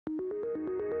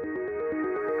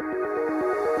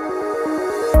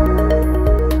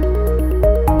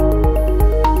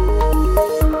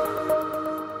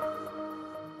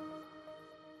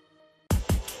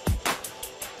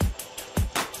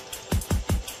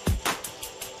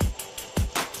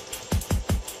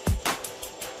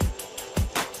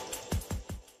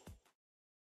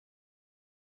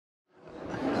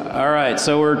right,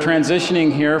 so we're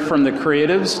transitioning here from the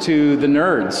creatives to the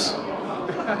nerds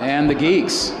and the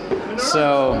geeks.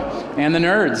 So, and the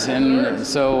nerds. And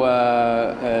so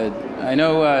I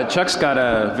know Chuck's got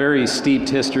a very steeped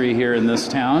history here in this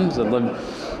town. So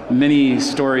many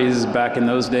stories back in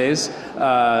those days.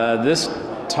 This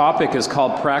topic is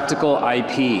called practical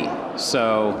IP.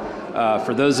 So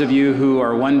for those of you who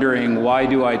are wondering, why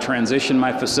do I transition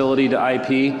my facility to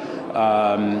IP?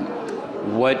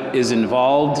 What is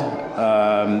involved?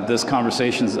 This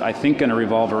conversation is, I think, going to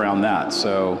revolve around that.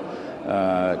 So,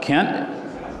 Kent,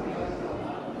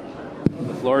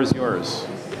 the floor is yours.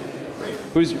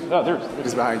 Who's? Oh, there's.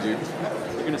 It's behind you.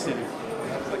 You're going to sit here.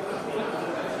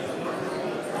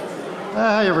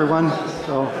 Hi, everyone.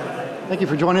 So, thank you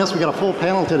for joining us. We got a full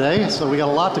panel today, so we got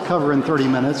a lot to cover in 30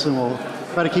 minutes, and we'll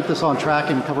try to keep this on track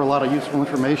and cover a lot of useful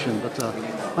information. But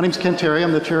my name's Ken Terry.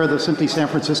 I'm the chair of the SMPTE San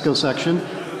Francisco section,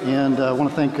 and I want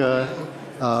to thank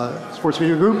Sports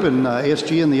Media Group and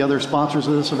ASG and the other sponsors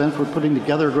of this event for putting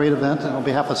together a great event. And on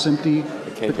behalf of SMPTE,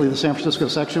 particularly the San Francisco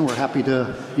section, we're happy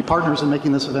to be partners in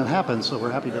making this event happen. So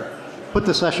we're happy to put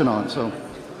this session on. So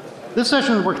this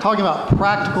session, we're talking about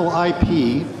practical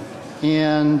IP,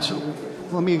 and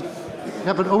let me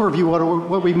have an overview of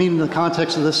what we mean in the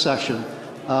context of this session.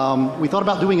 We thought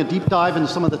about doing a deep dive into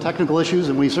some of the technical issues,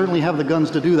 and we certainly have the guns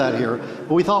to do that here.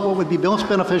 But we thought what would be most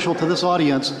beneficial to this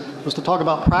audience was to talk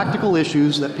about practical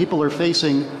issues that people are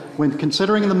facing when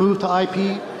considering the move to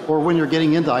IP or when you're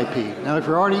getting into IP. Now, if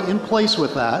you're already in place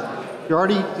with that, you're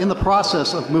already in the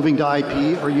process of moving to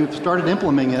IP, or you've started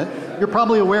implementing it, you're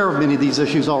probably aware of many of these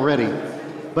issues already.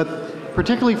 But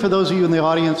particularly for those of you in the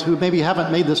audience who maybe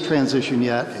haven't made this transition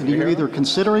yet, and you're either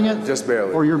considering it, just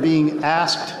barely, or you're being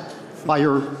asked by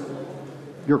your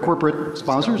corporate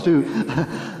sponsors to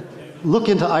look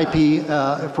into IP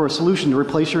for a solution to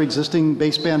replace your existing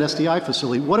baseband SDI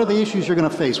facility. What are the issues you're going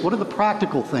to face? What are the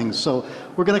practical things? So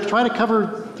we're going to try to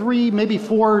cover 3, maybe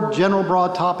 4 general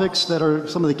broad topics that are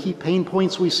some of the key pain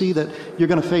points we see that you're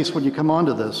going to face when you come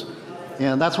onto this.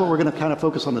 And that's what we're going to kind of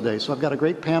focus on today. So I've got a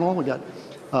great panel. We've got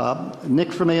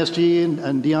Nick from ASG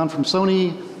and Deon from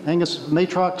Ssony, Angus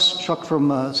Matrox, Chuck from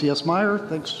CSMeyer.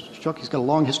 Thanks, Chuck. He's got a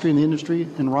long history in the industry,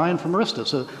 and Ryan from Arista.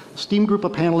 So esteemed group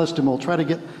of panelists, and we'll try to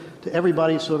get to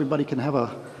everybody so everybody can have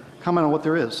a comment on what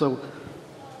there is. So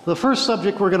the first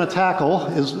subject we're going to tackle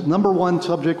is number 1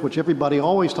 subject, which everybody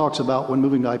always talks about when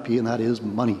moving to IP, and that is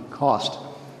money, cost.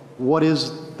 What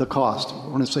is the cost? I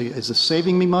want to say, is this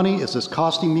saving me money? Is this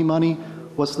costing me money?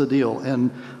 What's the deal?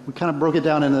 And we kind of broke it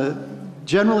down into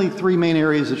generally 3 main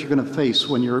areas that you're going to face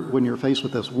when you're faced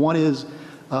with this. One is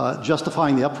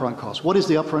justifying the upfront cost. What is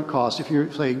the upfront cost? If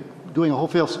you're, say, doing a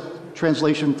wholesale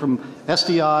translation from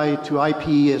SDI to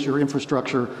IP as your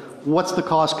infrastructure, what's the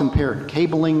cost compared?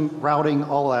 Cabling, routing,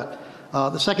 all that.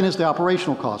 The second is the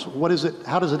operational cost. What is it?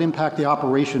 How does it impact the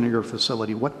operation of your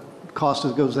facility? What cost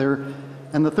goes there?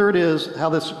 And the third is how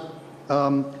this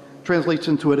translates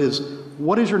into it is,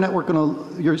 what is your network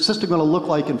your system going to look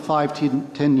like in 5 to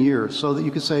 10 years? So that you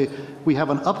could say, we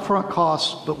have an upfront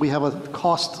cost, but we have a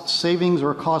cost savings or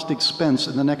a cost expense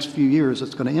in the next few years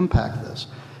that's going to impact this.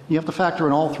 You have to factor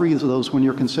in all 3 of those when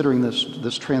you're considering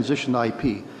this transition to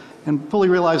IP. And fully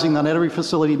realizing that every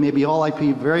facility may be all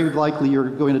IP, very likely you're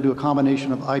going to do a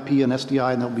combination of IP and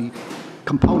SDI, and there'll be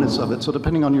components of it. So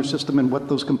depending on your system and what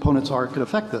those components are, it could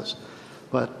affect this.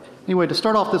 But anyway, to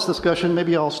start off this discussion,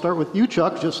 maybe I'll start with you,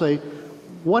 Chuck. Just say,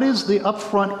 what is the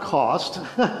upfront cost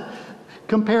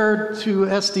compared to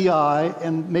SDI,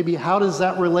 and maybe how does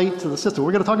that relate to the system?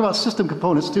 We're going to talk about system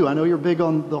components too. I know you're big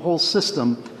on the whole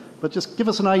system, but just give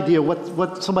us an idea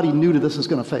what somebody new to this is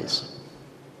going to face.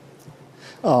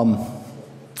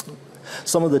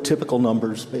 Some of the typical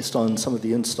numbers based on some of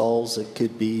the installs, it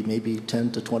could be maybe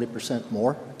 10 to 20%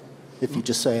 more if you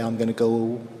just say, I'm going to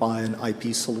go buy an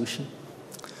IP solution.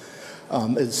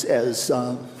 As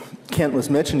Kent was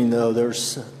mentioning, though,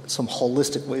 there's some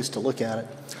holistic ways to look at it.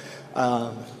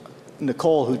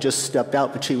 Nicole, who just stepped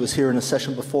out, but she was here in a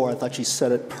session before, I thought she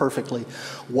said it perfectly.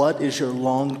 What is your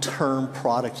long-term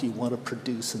product you want to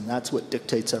produce? And that's what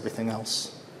dictates everything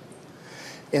else.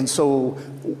 And so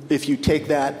if you take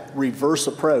that reverse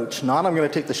approach, not I'm going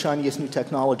to take the shiniest new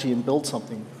technology and build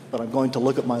something, but I'm going to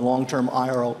look at my long-term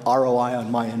ROI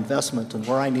on my investment and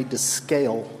where I need to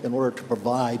scale in order to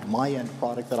provide my end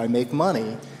product that I make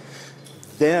money,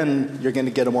 then you're going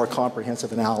to get a more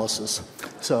comprehensive analysis.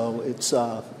 So it's,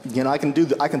 you know, I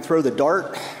can throw the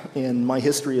dart, and my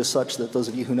history is such that those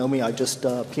of you who know me, I just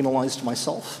penalized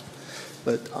myself.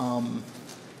 But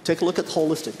take a look at the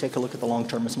holistic, take a look at the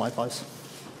long-term is my advice.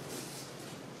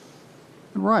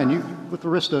 Ryan, with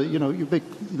Arista, you make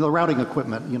the routing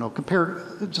equipment. Compare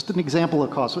just an example of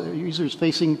cost. Users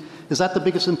facing, is that the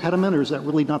biggest impediment, or is that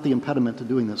really not the impediment to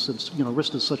doing this? Since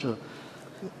Arista is such a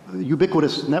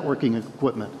ubiquitous networking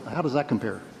equipment. How does that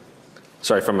compare?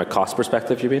 Sorry, from a cost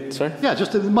perspective, you mean? Sorry? Yeah,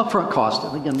 just an upfront cost.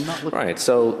 And again, not looking. Right.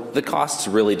 So the costs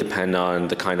really depend on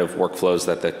the kind of workflows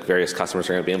that the various customers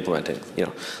are going to be implementing.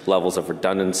 Levels of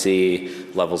redundancy,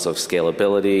 levels of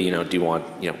scalability. Do you want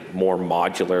more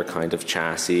modular kind of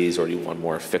chassis, or do you want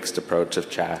more fixed approach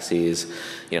of chassis?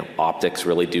 Optics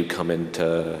really do come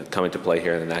into play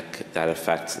here, and that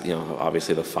affects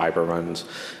obviously the fiber runs,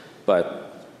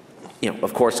 but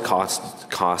of course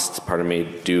costs. Pardon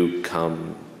me, do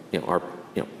come.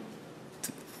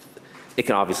 It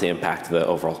can obviously impact the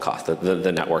overall cost,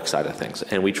 the network side of things.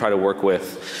 And we try to work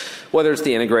with, whether it's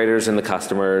the integrators and the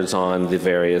customers, on the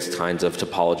various kinds of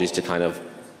topologies to kind of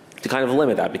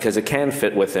limit that, because it can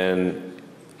fit within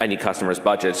any customer's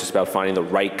budget. It's just about finding the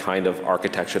right kind of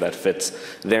architecture that fits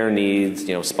their needs,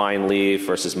 spine leaf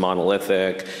versus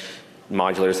monolithic,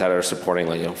 modulars that are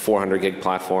supporting 400 gig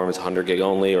platforms, 100 gig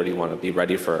only, or do you want to be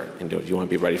ready for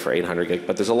 800 gig?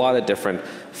 But there's a lot of different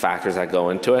factors that go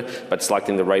into it. But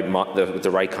selecting the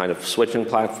right kind of switching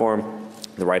platform,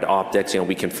 the right optics,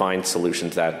 we can find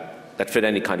solutions that fit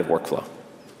any kind of workflow.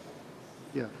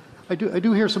 Yeah, I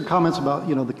do hear some comments about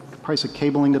the price of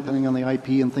cabling depending on the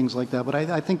IP and things like that. But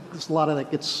I think a lot of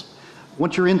that gets,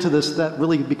 once you're into this, that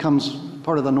really becomes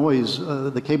part of the noise,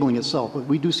 the cabling itself. But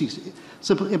we do see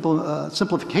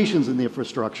simplifications in the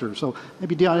infrastructure. So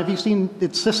maybe, Deon, have you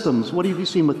seen systems? What have you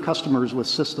seen with customers with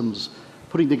systems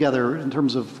putting together in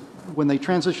terms of when they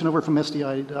transition over from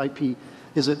SDI to IP?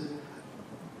 Is it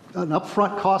an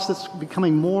upfront cost that's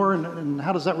becoming more, and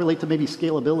how does that relate to maybe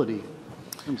scalability?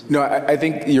 No, I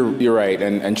think you're right,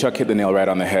 and Chuck hit the nail right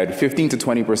on the head. 15 to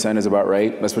 20% is about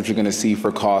right. That's what you're going to see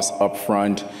for costs up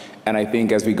front. And I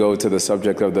think as we go to the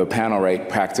subject of the panel, right,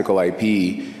 practical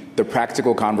IP, the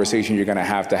practical conversation you're going to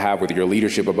have with your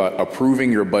leadership about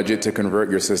approving your budget to convert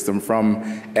your system from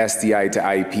SDI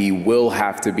to IP will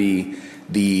have to be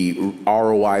the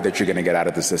ROI that you're going to get out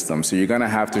of the system. So you're going to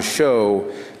have to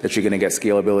show that you're going to get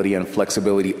scalability and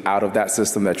flexibility out of that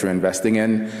system that you're investing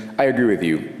in. I agree with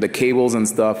you. The cables and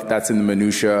stuff, that's in the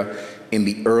minutia. In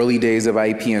the early days of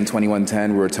IP in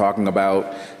 2110, we were talking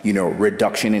about,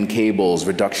 reduction in cables,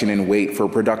 reduction in weight for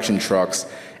production trucks.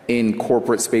 In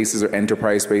corporate spaces or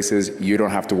enterprise spaces, you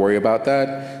don't have to worry about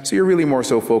that. So you're really more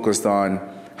so focused on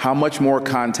how much more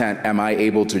content am I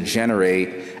able to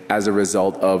generate as a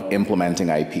result of implementing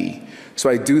IP. So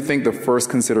I do think the first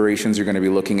considerations you're going to be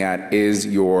looking at is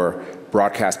your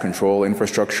broadcast control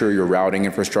infrastructure, your routing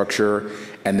infrastructure,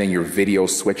 and then your video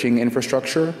switching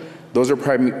infrastructure. Those are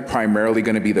primarily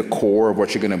going to be the core of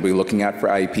what you're going to be looking at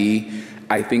for IP.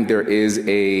 I think there is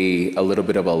a little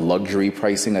bit of a luxury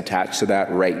pricing attached to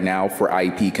that right now for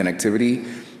IP connectivity,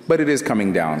 but it is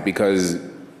coming down because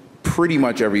pretty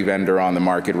much every vendor on the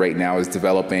market right now is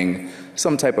developing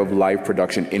some type of live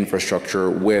production infrastructure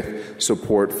with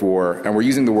support for, and we're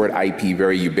using the word IP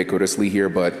very ubiquitously here,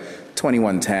 but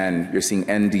 2110, you're seeing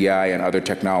NDI and other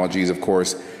technologies, of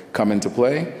course, come into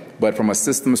play. But from a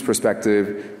systems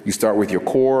perspective, you start with your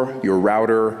core, your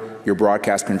router, your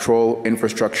broadcast control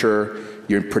infrastructure,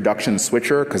 your production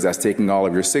switcher, because that's taking all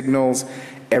of your signals.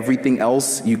 Everything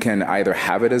else, you can either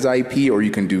have it as IP or you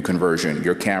can do conversion,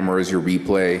 your cameras, your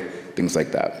replay, things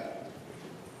like that.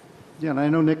 Yeah, and I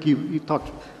know, Nick, you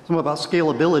talked some about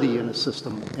scalability in a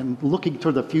system and looking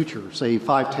to the future, say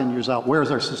 5, 10 years out. Where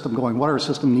is our system going? What are our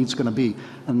system needs going to be?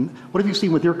 And what have you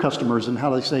seen with your customers and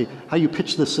how you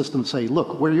pitch this system, say,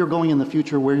 look, where you're going in the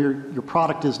future, where your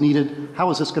product is needed, how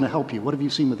is this going to help you? What have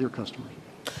you seen with your customers?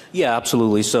 Yeah,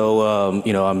 absolutely. So,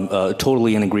 I'm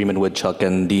totally in agreement with Chuck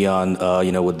and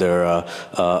Deon, with their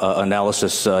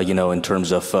analysis, in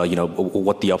terms of,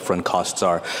 what the upfront costs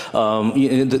are.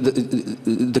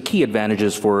 The key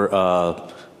advantages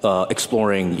for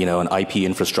exploring, an IP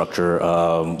infrastructure,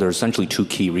 there are essentially two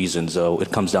key reasons.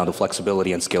 It comes down to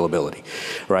flexibility and scalability,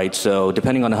 right? So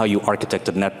depending on how you architect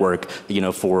a network,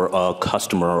 for a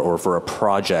customer or for a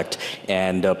project,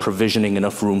 and provisioning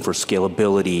enough room for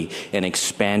scalability and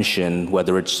expansion,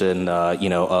 whether it's in,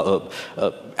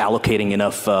 allocating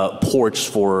enough ports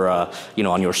for,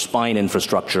 on your spine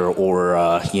infrastructure, or,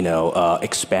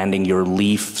 expanding your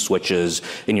leaf switches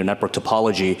in your network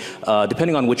topology,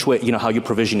 depending on which way, how you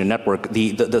provision your network,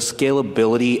 the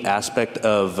scalability aspect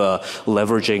of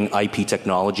leveraging IP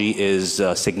technology is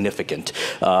significant.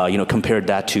 Compared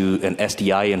that to an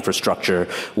SDI infrastructure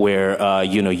where,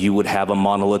 you would have a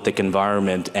monolithic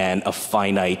environment and a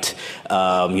finite,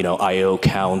 IO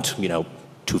count,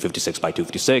 256 by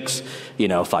 256,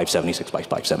 576 by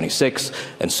 576,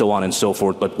 and so on and so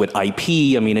forth. But with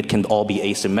IP, I mean, it can all be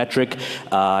asymmetric.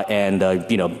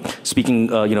 Speaking,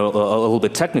 a little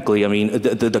bit technically, I mean,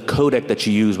 the codec that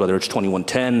you use, whether it's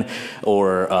 2110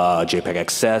 or JPEG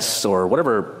XS or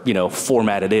whatever,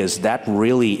 format it is, that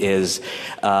really is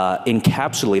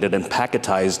encapsulated and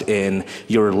packetized in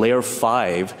your layer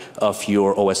 5 of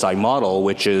your OSI model,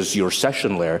 which is your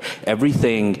session layer.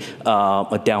 Everything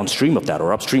downstream of that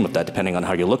or upstream of that, depending on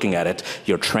how you're looking at it,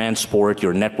 your transport,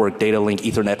 your network, data link,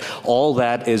 Ethernet, all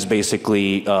that is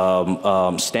basically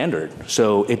standard.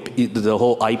 So the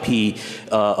whole IP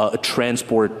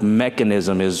transport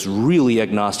mechanism is really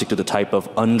agnostic to the type of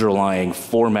underlying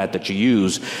format that you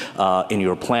use in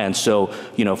your plan. So,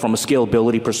 from a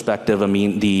scalability perspective, I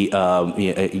mean, the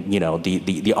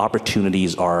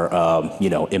opportunities are,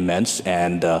 immense,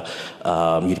 and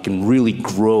you can really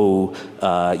grow,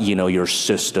 your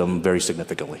system very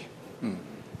significantly.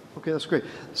 Okay, that's great.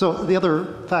 So the other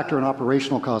factor in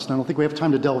operational cost, and I don't think we have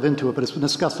time to delve into it, but it's been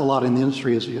discussed a lot in the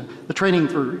industry, is the training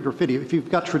for your video. If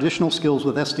you've got traditional skills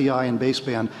with SDI and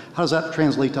baseband, how does that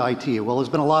translate to IT? Well, there's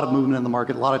been a lot of movement in the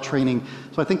market, a lot of training,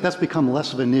 so I think that's become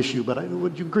less of an issue, but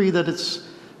would you agree that it's,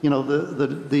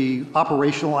 the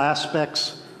operational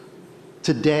aspects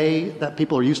today that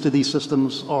people are used to these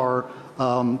systems are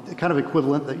kind of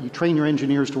equivalent, that you train your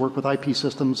engineers to work with IP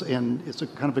systems, and it's a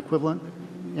kind of equivalent?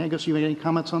 Angus, you have any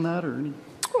comments on that, or any?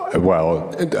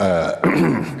 Well,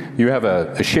 you have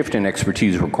a shift in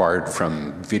expertise required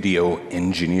from video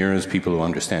engineers, people who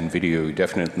understand video. You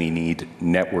definitely need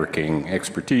networking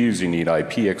expertise, you need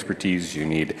IP expertise, you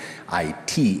need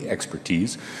IT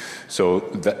expertise. So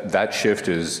that shift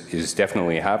is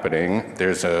definitely happening.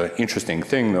 There's an interesting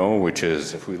thing, though, which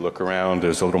is if we look around,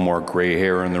 there's a little more gray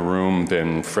hair in the room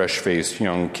than fresh-faced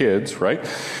young kids, right?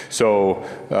 So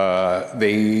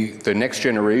the next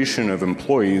generation of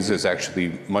employees is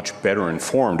actually much better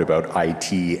informed about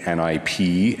IT and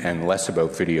IP and less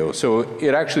about video. So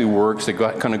it actually works. It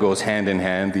kind of goes hand in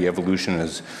hand. The evolution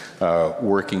is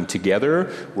working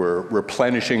together. We're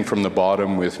replenishing from the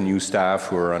bottom with new staff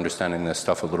who are understanding this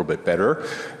stuff a little bit better,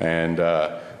 and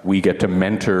we get to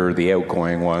mentor the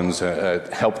outgoing ones,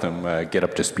 help them get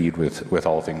up to speed with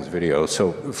all things video,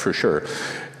 so for sure.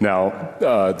 Now,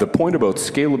 the point about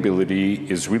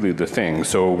scalability is really the thing.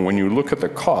 So when you look at the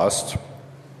cost,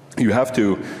 you have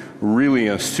to really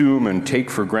assume and take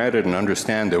for granted and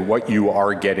understand that what you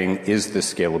are getting is the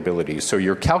scalability. So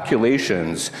your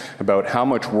calculations about how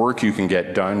much work you can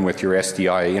get done with your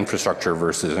SDI infrastructure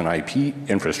versus an IP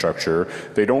infrastructure,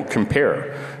 they don't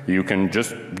compare. You can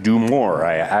just do more.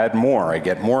 I add more. I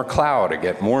get more cloud. I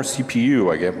get more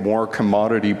CPU. I get more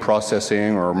commodity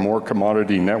processing or more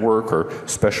commodity network, or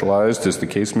specialized as the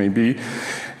case may be.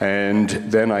 And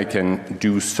then I can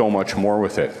do so much more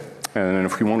with it. And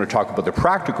if we want to talk about the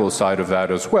practical side of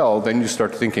that as well, then you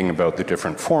start thinking about the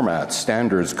different formats,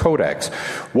 standards, codecs.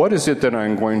 What is it that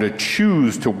I'm going to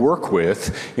choose to work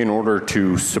with in order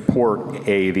to support,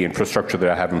 the infrastructure that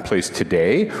I have in place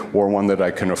today, or one that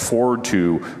I can afford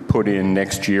to put in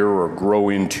next year or grow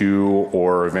into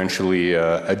or eventually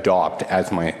adopt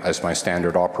as my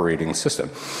standard operating system?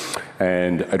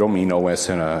 And I don't mean OS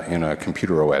in a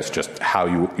computer OS, just how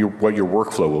what your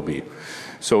workflow will be.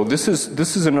 So this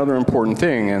is another important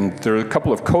thing, and there are a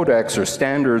couple of codecs or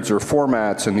standards or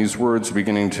formats, and these words are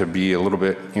beginning to be a little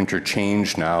bit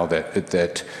interchanged now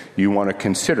that you want to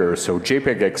consider. So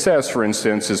JPEG XS, for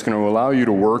instance, is going to allow you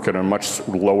to work at a much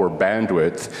lower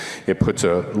bandwidth. It puts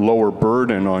a lower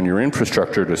burden on your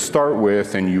infrastructure to start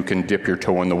with, and you can dip your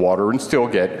toe in the water and still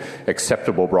get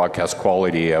acceptable broadcast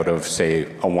quality out of, say,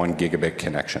 a 1 gigabit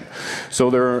connection.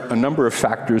 So there are a number of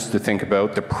factors to think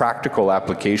about. The practical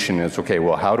application is, okay,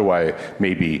 well, how do I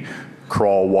maybe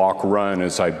crawl, walk, run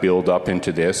as I build up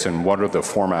into this, and what are the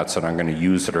formats that I'm going to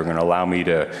use that are going to allow me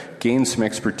to gain some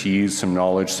expertise, some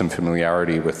knowledge, some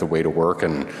familiarity with the way to work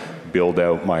and build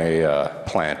out my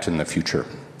plant in the future.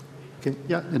 Okay,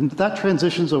 yeah, and that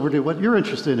transitions over to what you're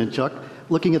interested in, Chuck,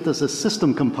 looking at this as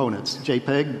system components,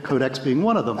 JPEG, codecs being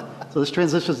one of them. So this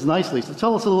transitions nicely. So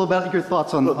tell us a little about your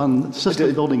thoughts on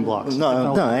system building blocks.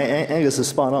 No, Angus is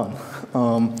spot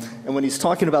on. And when he's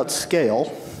talking about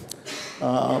scale,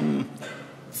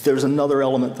 there's another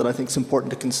element that I think is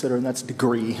important to consider, and that's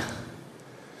degree.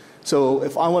 So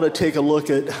if I want to take a look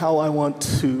at how I want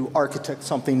to architect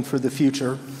something for the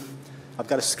future, I've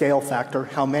got a scale factor,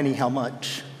 how many, how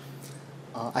much.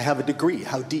 I have a degree,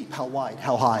 how deep, how wide,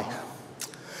 how high.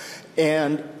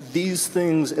 And these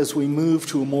things, as we move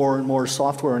to a more and more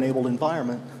software-enabled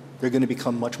environment, they're going to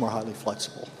become much more highly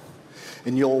flexible.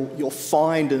 And you'll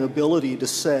find an ability to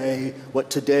say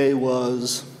what today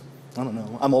was I don't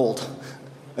know, I'm old.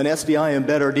 An SDI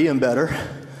embedder, de-embedder,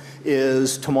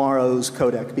 is tomorrow's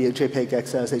codec, be it JPEG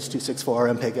XS,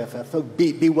 H.264, MPEG FF,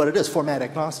 be what it is, format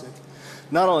agnostic.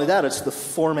 Not only that, it's the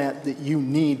format that you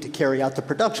need to carry out the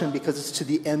production because it's to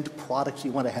the end product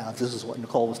you want to have. This is what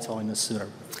Nicole was telling us sooner.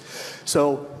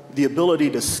 So the ability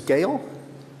to scale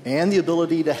and the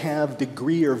ability to have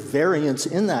degree or variance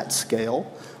in that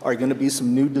scale are going to be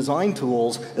some new design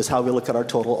tools as how we look at our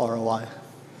total ROI.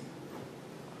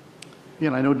 Yeah,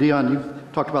 and I know, Deon,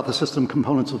 you've talked about the system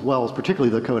components as well,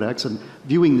 particularly the codecs and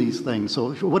viewing these things.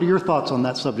 So what are your thoughts on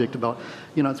that subject about,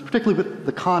 it's particularly with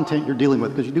the content you're dealing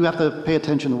with, because you do have to pay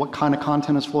attention to what kind of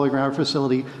content is flowing around our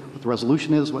facility, what the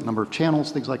resolution is, what number of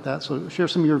channels, things like that. So share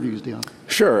some of your views, Deon.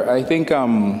 Sure. I think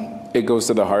it goes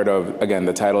to the heart of, again,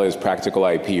 the title is practical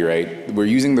IP, right? We're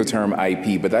using the term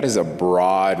IP, but that is a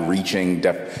broad reaching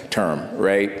term,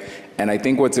 right? And I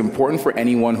think what's important for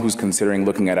anyone who's considering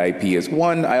looking at IP is,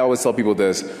 one, I always tell people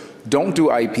this, don't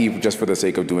do IP just for the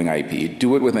sake of doing IP.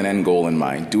 Do it with an end goal in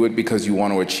mind. Do it because you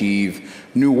want to achieve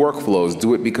new workflows.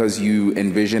 Do it because you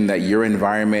envision that your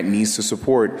environment needs to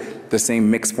support the same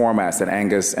mix formats that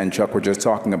Angus and Chuck were just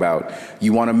talking about.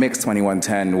 You want to mix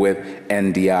 2110 with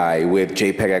NDI, with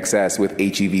JPEG XS, with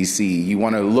HEVC. You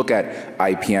want to look at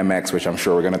IPMX, which I'm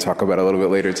sure we're going to talk about a little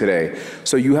bit later today.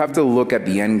 So you have to look at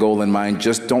the end goal in mind.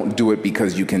 Just don't do it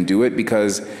because you can do it,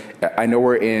 because I know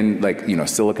we're in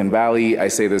Silicon Valley. I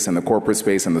say this in the corporate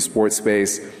space and the sports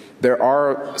space. There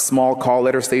are small call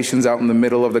letter stations out in the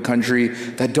middle of the country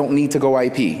that don't need to go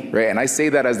IP, right? And I say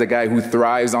that as the guy who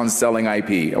thrives on selling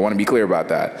IP. I want to be clear about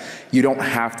that. You don't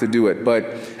have to do it. But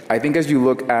I think as you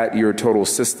look at your total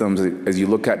systems, as you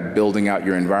look at building out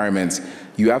your environments,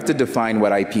 you have to define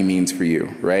what IP means for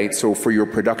you, right? So for your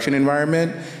production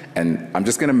environment, and I'm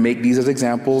just going to make these as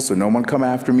examples, so no one come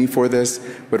after me for this,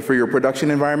 but for your production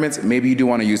environments, maybe you do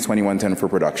want to use 2110 for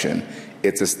production.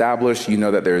 It's established, you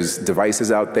know that there's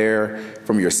devices out there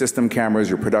from your system cameras,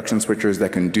 your production switchers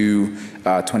that can do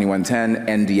 2110.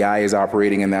 NDI is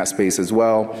operating in that space as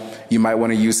well. You might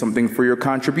want to use something for your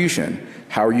contribution.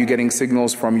 How are you getting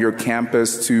signals from your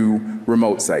campus to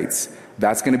remote sites?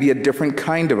 That's going to be a different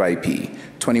kind of IP.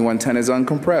 2110 is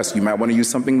uncompressed. You might want to use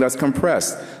something that's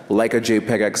compressed, like a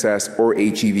JPEG XS or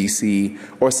HEVC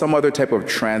or some other type of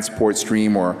transport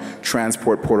stream or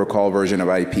transport protocol version of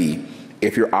IP.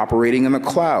 If you're operating in the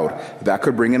cloud, that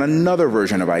could bring in another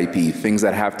version of IP, things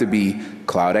that have to be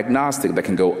cloud agnostic, that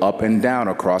can go up and down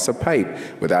across a pipe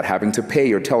without having to pay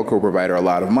your telco provider a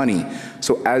lot of money.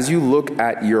 So as you look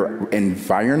at your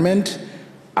environment,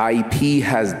 IP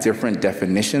has different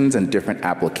definitions and different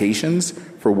applications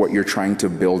for what you're trying to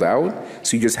build out.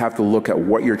 So you just have to look at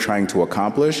what you're trying to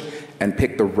accomplish and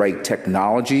pick the right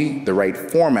technology, the right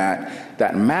format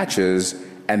that matches,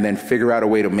 and then figure out a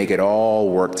way to make it all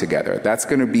work together. That's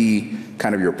going to be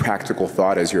kind of your practical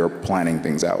thought as you're planning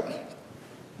things out.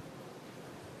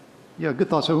 Yeah, good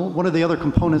thought. So one of the other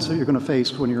components that you're going to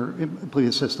face when you're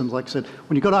implementing systems, like I said,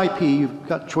 when you go to IP, you've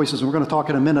got choices, and we're going to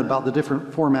talk in a minute about the different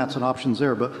formats and options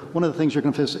there, but one of the things you're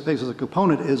going to face as a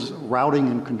component is routing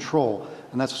and control.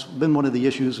 And that's been one of the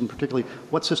issues, and particularly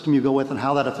what system you go with and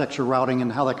how that affects your routing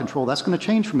and how that control. That's going to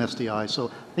change from SDI. So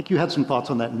I think you had some thoughts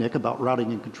on that, Nick, about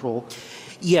routing and control.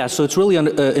 Yeah, so it's really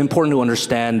important to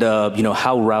understand,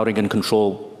 how routing and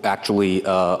control actually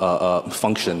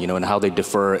function, and how they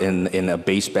differ in a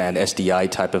baseband SDI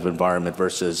type of environment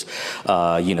versus,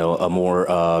 a more,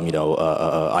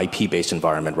 IP-based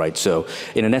environment, right? So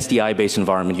in an SDI-based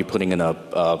environment, you're putting in a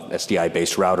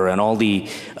SDI-based router, and all the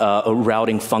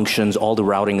routing functions, all the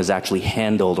routing is actually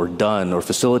handled or done or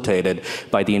facilitated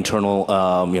by the internal,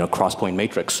 cross-point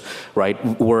matrix, right?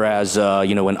 Whereas,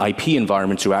 in IP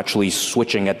environments, you're actually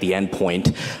switching at the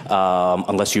endpoint,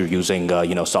 unless you're using,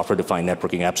 software-defined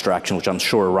networking abstraction, which I'm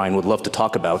sure Ryan would love to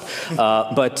talk about.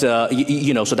 So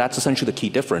that's essentially the key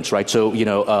difference, right? So,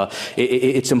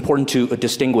 it's important to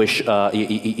distinguish,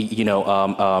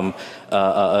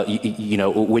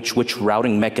 which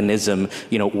routing mechanism,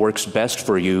 works best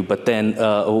for you. But then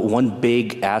one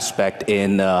big aspect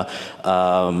in,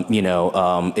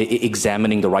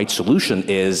 examining the right solution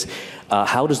is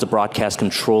how does the broadcast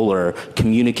controller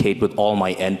communicate with all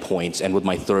my endpoints and with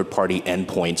my third-party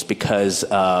endpoints? Because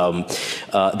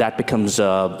that becomes,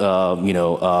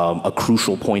 a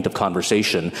crucial point of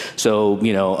conversation. So,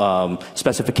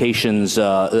 specifications,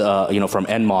 from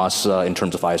NMOS in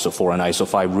terms of ISO 4 and ISO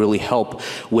 5 really help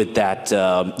with that,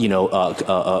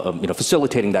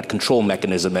 facilitating that control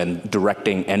mechanism and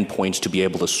directing endpoints to be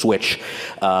able to switch,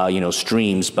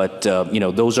 streams. But,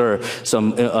 those are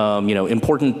some,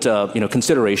 important,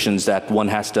 considerations that one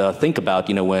has to think about,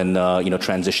 when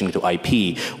transitioning to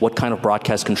IP. What kind of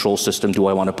broadcast control system do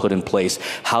I want to put in place?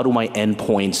 How do my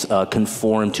endpoints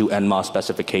conform to NMOS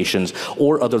specifications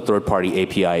or other third-party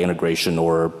API integration,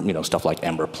 or stuff like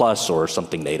Ember Plus or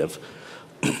something native?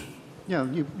 Yeah,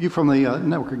 you from the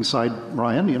networking side,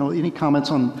 Ryan. Any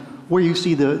comments on where you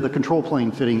see the control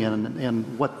plane fitting in,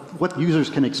 and what users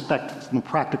can expect from a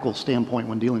practical standpoint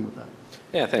when dealing with that?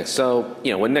 Yeah, thanks. So,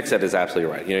 what Nick said is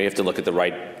absolutely right. You have to look at the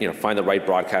right, find the right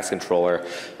broadcast controller.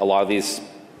 A lot of these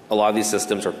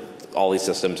systems, or all these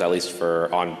systems, at least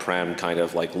for on-prem kind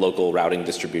of like local routing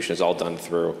distribution, is all done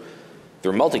through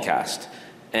multicast.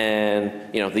 And,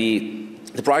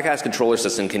 the broadcast controller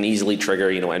system can easily trigger,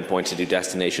 endpoints to do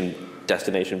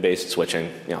destination-based switching.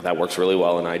 That works really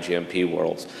well in IGMP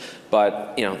worlds.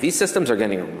 But, these systems are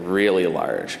getting really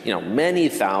large. Many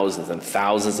thousands and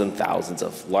thousands and thousands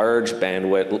of large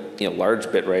bandwidth, large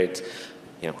bit rates,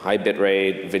 high bit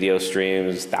rate video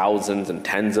streams, thousands and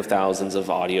tens of thousands of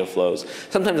audio flows.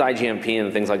 Sometimes IGMP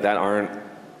and things like that aren't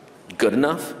good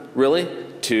enough, really,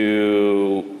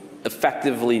 to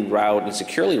effectively route and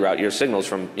securely route your signals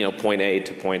from point A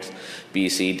to point B,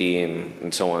 C, D,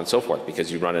 and so on and so forth,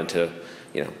 because you run into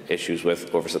issues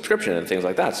with oversubscription and things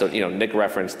like that. So Nick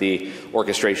referenced the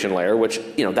orchestration layer, which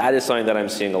that is something that I'm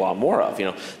seeing a lot more of.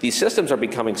 These systems are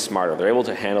becoming smarter. They're able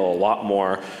to handle a lot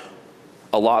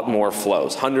more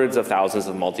flows, hundreds of thousands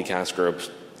of multicast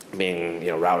groups being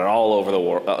routed all over the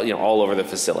world, all over the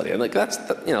facility, and like that's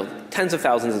tens of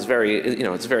thousands is very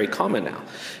it's very common now.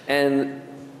 And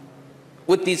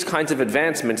with these kinds of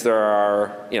advancements, there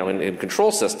are, in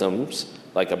control systems,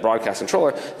 like a broadcast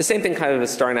controller, the same thing kind of is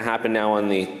starting to happen now on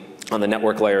the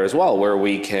network layer as well, where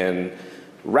we can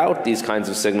route these kinds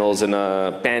of signals in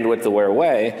a bandwidth-aware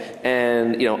way.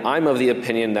 And, I'm of the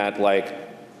opinion that, like,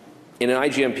 in an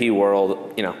IGMP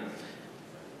world,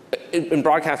 in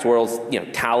broadcast worlds,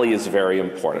 tally is very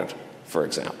important, for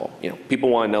example. People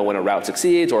want to know when a route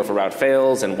succeeds or if a route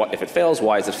fails, and if it fails,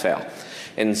 why does it fail?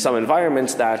 In some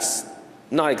environments, that's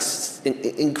not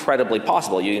incredibly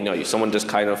possible. Someone just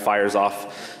kind of fires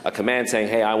off a command saying,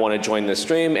 hey, I want to join this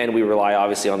stream, and we rely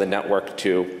obviously on the network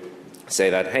to say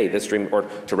that, hey, this stream, or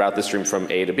to route this stream from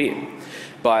A to B.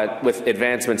 But with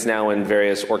advancements now in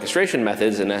various orchestration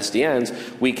methods and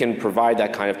SDNs, we can provide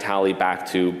that kind of tally back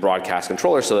to broadcast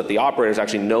controllers so that the operators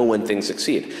actually know when things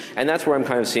succeed. And that's where I'm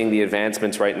kind of seeing the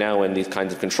advancements right now in these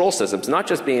kinds of control systems, not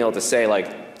just being able to say,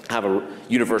 like, have a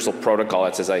universal protocol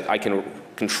that says, like, I can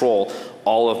control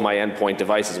all of my endpoint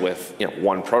devices with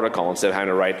one protocol instead of having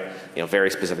to write very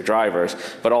specific drivers,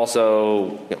 but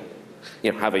also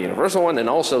have a universal one, and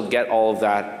also get all of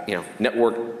that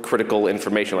network critical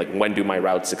information, like when do my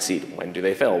routes succeed, when do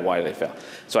they fail, why do they fail.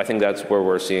 So I think that's where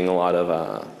we're seeing a lot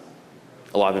of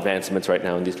advancements right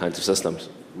now in these kinds of systems.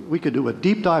 We could do a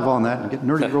deep dive on that and get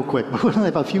nerdy real quick, but we only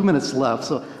have a few minutes left.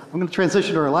 So I'm going to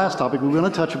transition to our last topic we're going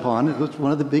to touch upon. It's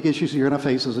one of the big issues you're going to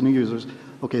face as a new users.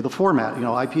 Okay, the format.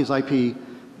 IP is IP.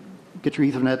 Get your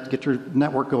Ethernet, get your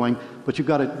network going, but you've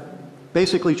got to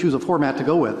basically choose a format to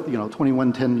go with.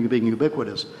 2110 being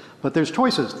ubiquitous. But there's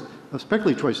choices,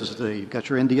 especially choices today. You've got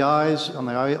your NDIs on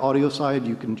the audio side.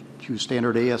 You can choose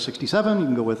standard AS67. You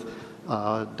can go with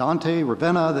Dante,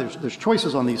 Ravenna. There's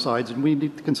choices on these sides, and we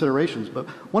need considerations. But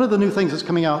one of the new things that's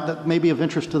coming out that may be of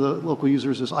interest to the local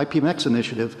users is IPMX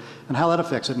initiative and how that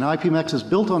affects it. Now, IPMX is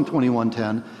built on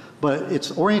 2110, but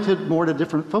it's oriented more to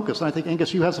different focus. And I think,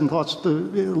 Angus, you have some thoughts to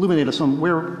illuminate us on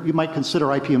where you might consider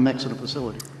IPMX in a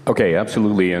facility. Okay,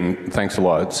 absolutely, and thanks a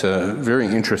lot. It's very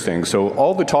interesting. So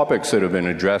all the topics that have been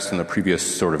addressed in the previous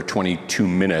sort of 22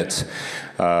 minutes,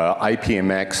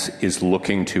 IPMX is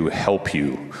looking to help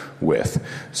you with.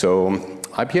 So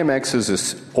IPMX is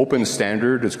this open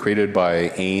standard. It's created by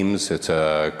AIMS. It's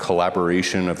a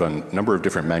collaboration of a number of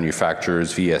different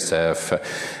manufacturers, VSF,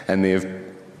 and they've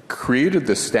created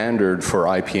the standard for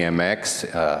IPMX,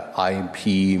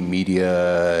 IP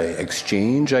Media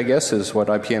Exchange, I guess, is what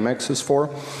IPMX is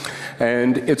for.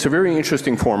 And it's a very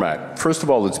interesting format. First of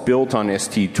all, it's built on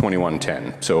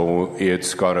ST2110. So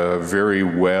it's got a very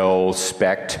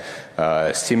well-spec'd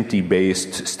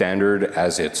SMPTE-based standard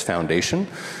as its foundation.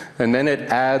 And then it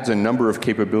adds a number of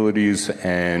capabilities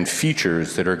and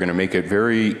features that are going to make it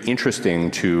very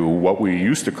interesting to what we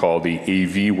used to call the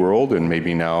AV world, and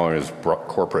maybe now as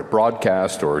corporate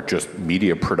broadcast or just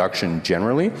media production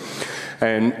generally.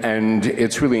 And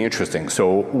it's really interesting.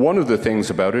 So one of the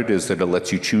things about it is that it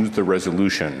lets you choose the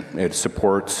resolution. It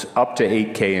supports up to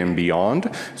 8K and beyond,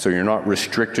 so you're not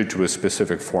restricted to a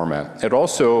specific format. It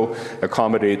also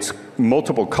accommodates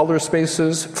multiple color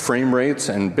spaces, frame rates,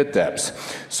 and bit depths.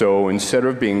 So instead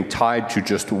of being tied to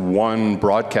just one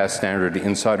broadcast standard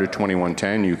inside of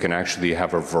 2110, you can actually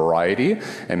have a variety,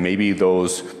 and maybe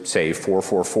those, say,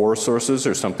 444 sources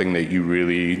are something that you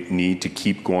really need to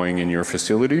keep going in your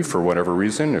facility for whatever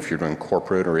reason, if you're doing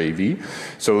corporate or AV.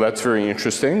 So that's very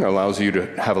interesting, allows you to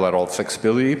have a lot of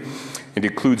flexibility. It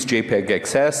includes JPEG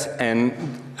XS, and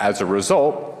as a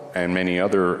result, and many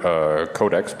other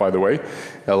codecs, by the way,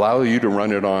 allow you to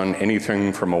run it on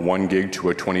anything from a 1 gig to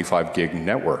a 25 gig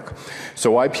network.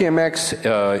 So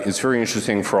IPMX is very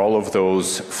interesting for all of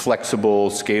those flexible,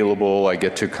 scalable, I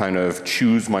get to kind of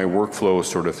choose my workflow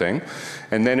sort of thing.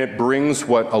 And then it brings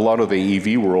what a lot of the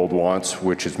AV world wants,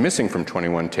 which is missing from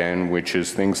 2110, which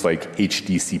is things like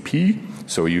HDCP.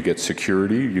 So you get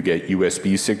security, you get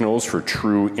USB signals for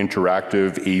true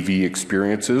interactive AV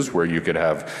experiences where you could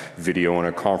have video in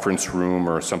a conference room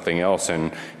or something else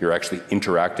and you're actually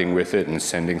interacting with it and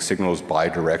sending signals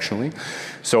bidirectionally.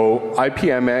 So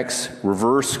IPMX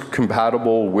reverse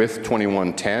compatible with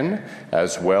 2110,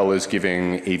 as well as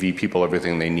giving AV people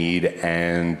everything they need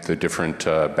and the different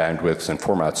bandwidths and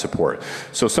format support.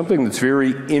 So something that's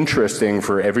very interesting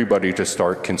for everybody to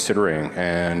start considering.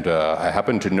 And I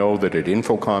happen to know that at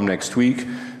InfoComm next week,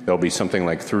 there'll be something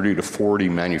like 30 to 40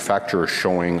 manufacturers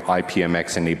showing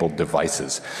IPMX-enabled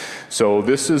devices. So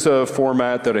this is a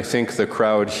format that I think the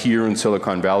crowd here in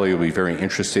Silicon Valley will be very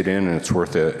interested in, and it's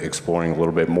worth exploring a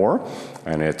little bit more.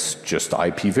 And it's just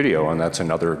IP video, and that's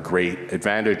another great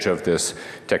advantage of this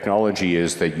technology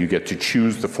is that you get to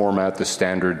choose the format, the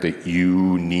standard that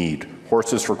you need.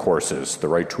 Horses for courses, the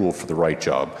right tool for the right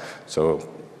job. So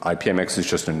IPMX is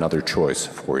just another choice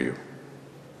for you.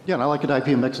 Yeah, and I like it.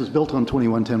 IPMX is built on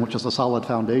 2110, which is a solid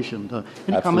foundation.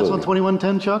 Any comments on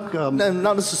 2110, Chuck? No,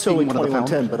 not necessarily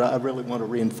 2110, but I really want to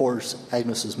reinforce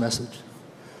Agnes's message.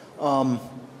 To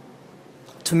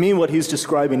me, what he's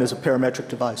describing is a parametric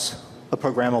device, a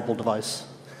programmable device.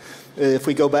 If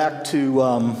we go back to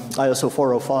ISO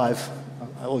 405,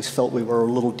 I always felt we were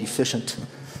a little deficient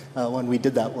when we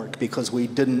did that work because we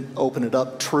didn't open it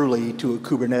up truly to a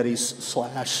Kubernetes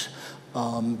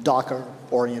 /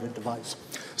 Docker-oriented device.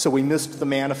 So we missed the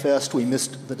manifest, we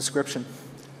missed the description.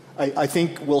 I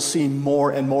think we'll see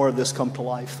more and more of this come to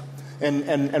life.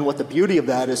 And what the beauty of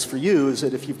that is for you is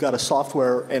that if you've got a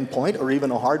software endpoint or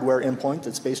even a hardware endpoint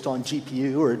that's based on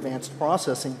GPU or advanced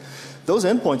processing, those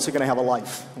endpoints are going to have a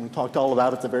life. And we talked all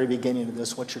about at the very beginning of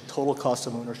this, what's your total cost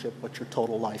of ownership, what's your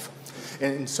total life.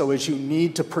 And so as you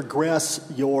need to progress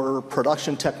your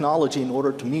production technology in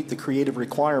order to meet the creative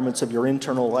requirements of your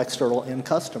internal, external, end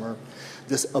customer,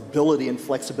 this ability and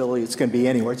flexibility, it's going to be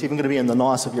anywhere. It's even going to be in the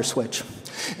NOS of your switch.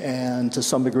 And to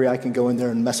some degree, I can go in there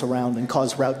and mess around and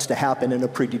cause routes to happen in a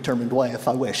predetermined way if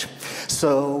I wish.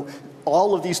 So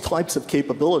all of these types of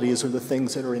capabilities are the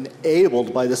things that are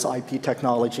enabled by this IP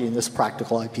technology and this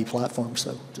practical IP platform.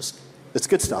 So just, it's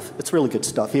good stuff. It's really good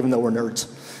stuff, even though we're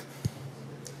nerds.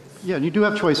 Yeah, and you do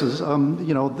have choices.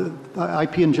 You know, the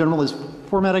IP in general is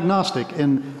format agnostic,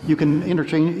 and you can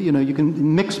interchange, you know, you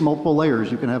can mix multiple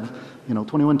layers. You can have, you know,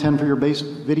 2110 for your base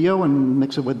video and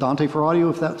mix it with Dante for audio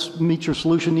if that meets your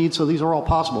solution needs. So these are all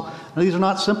possible. Now, these are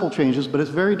not simple changes, but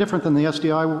it's very different than the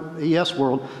SDI ES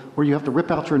world where you have to rip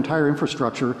out your entire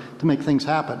infrastructure to make things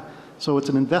happen. So it's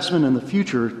an investment in the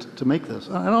future to make this.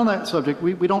 And on that subject,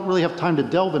 we don't really have time to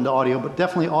delve into audio, but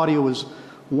definitely audio is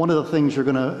one of the things you're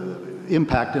going to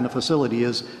impact in a facility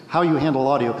is how you handle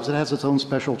audio, because it has its own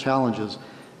special challenges.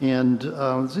 And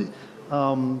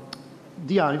Deon,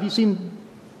 have you seen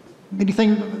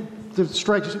anything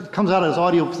that comes out as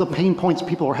audio, the pain points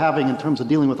people are having in terms of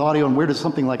dealing with audio, and where does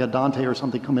something like a Dante or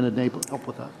something come in and help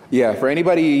with that? Yeah, for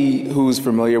anybody who's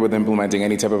familiar with implementing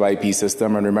any type of IP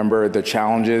system and remember the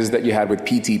challenges that you had with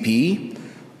PTP,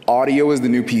 audio is the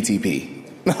new PTP.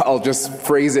 I'll just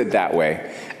phrase it that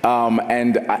way.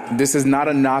 This is not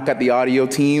a knock at the audio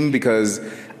team because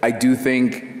I do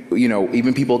think, you know,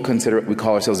 even people consider, we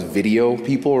call ourselves video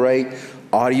people, right?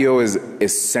 Audio is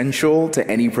essential to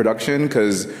any production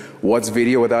because what's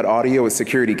video without audio is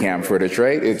security cam footage,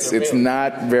 right? It's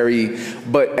not very,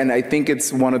 and I think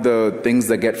it's one of the things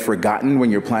that get forgotten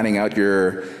when you're planning out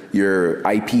your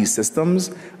IP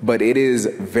systems, but it is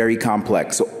very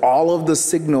complex. So all of the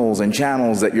signals and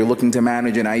channels that you're looking to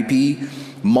manage in IP,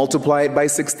 multiply it by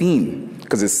 16,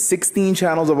 because it's 16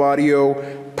 channels of audio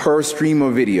per stream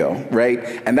of video,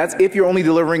 right? And that's if you're only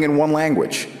delivering in one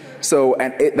language. So,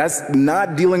 and that's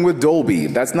not dealing with Dolby.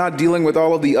 That's not dealing with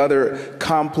all of the other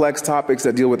complex topics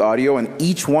that deal with audio, and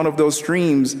each one of those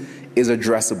streams is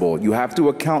addressable. You have to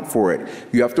account for it.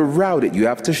 You have to route it. You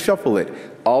have to shuffle it.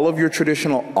 All of your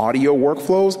traditional audio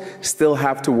workflows still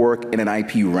have to work in an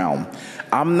IP realm.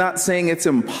 I'm not saying it's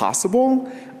impossible,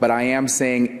 but I am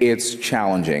saying it's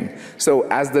challenging. So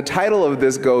as the title of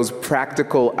this goes,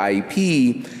 Practical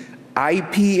IP,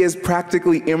 IP is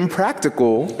practically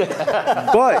impractical,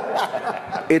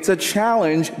 but it's a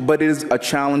challenge, but it is a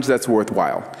challenge that's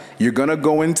worthwhile. You're gonna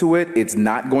go into it, it's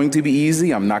not going to be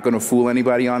easy, I'm not gonna fool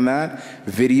anybody on that.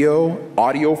 Video,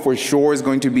 audio for sure is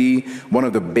going to be one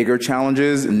of the bigger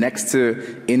challenges next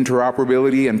to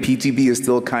interoperability, and PTB is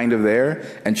still kind of there,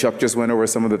 and Chuck just went over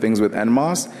some of the things with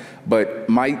NMOS, but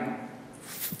my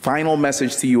final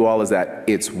message to you all is that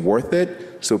it's worth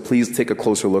it, so please take a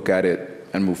closer look at it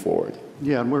and move forward.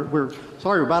 Yeah, and we're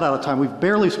sorry we're about out of time. We've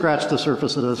barely scratched the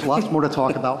surface of this. Lots more to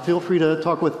talk about. Feel free to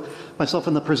talk with myself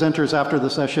and the presenters after the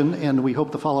session, and we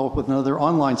hope to follow up with another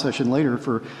online session later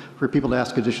for people to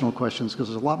ask additional questions, because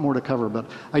there's a lot more to cover. But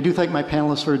I do thank my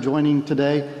panelists for joining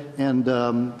today, and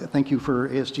thank you for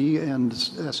ASG and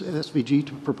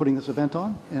SVG for putting this event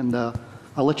on, and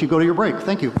I'll let you go to your break.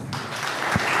 Thank you.